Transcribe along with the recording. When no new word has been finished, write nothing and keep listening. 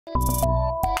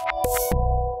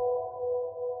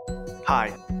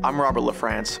Hi, I'm Robert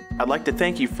LaFrance. I'd like to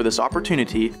thank you for this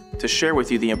opportunity to share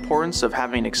with you the importance of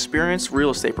having an experienced real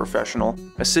estate professional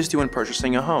assist you in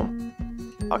purchasing a home.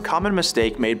 A common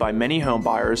mistake made by many home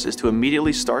buyers is to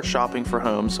immediately start shopping for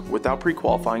homes without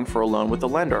pre-qualifying for a loan with a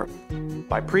lender.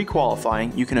 By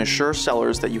pre-qualifying, you can assure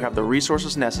sellers that you have the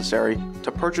resources necessary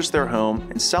to purchase their home,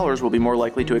 and sellers will be more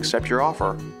likely to accept your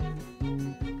offer.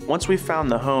 Once we've found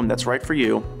the home that's right for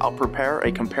you, I'll prepare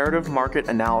a comparative market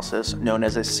analysis known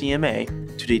as a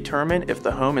CMA to determine if the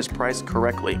home is priced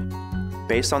correctly.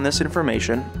 Based on this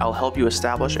information, I'll help you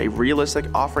establish a realistic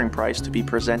offering price to be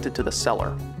presented to the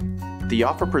seller. The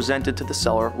offer presented to the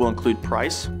seller will include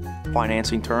price,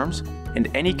 financing terms, and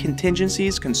any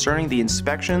contingencies concerning the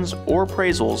inspections or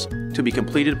appraisals to be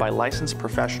completed by licensed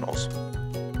professionals.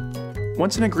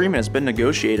 Once an agreement has been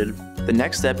negotiated, the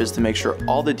next step is to make sure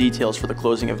all the details for the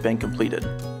closing have been completed.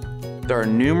 There are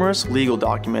numerous legal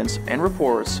documents and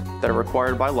reports that are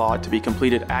required by law to be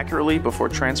completed accurately before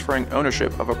transferring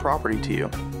ownership of a property to you.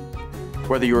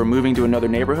 Whether you are moving to another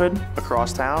neighborhood,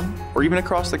 across town, or even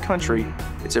across the country,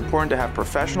 it's important to have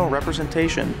professional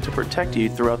representation to protect you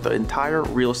throughout the entire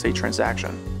real estate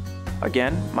transaction.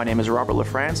 Again, my name is Robert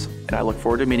LaFrance, and I look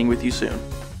forward to meeting with you soon.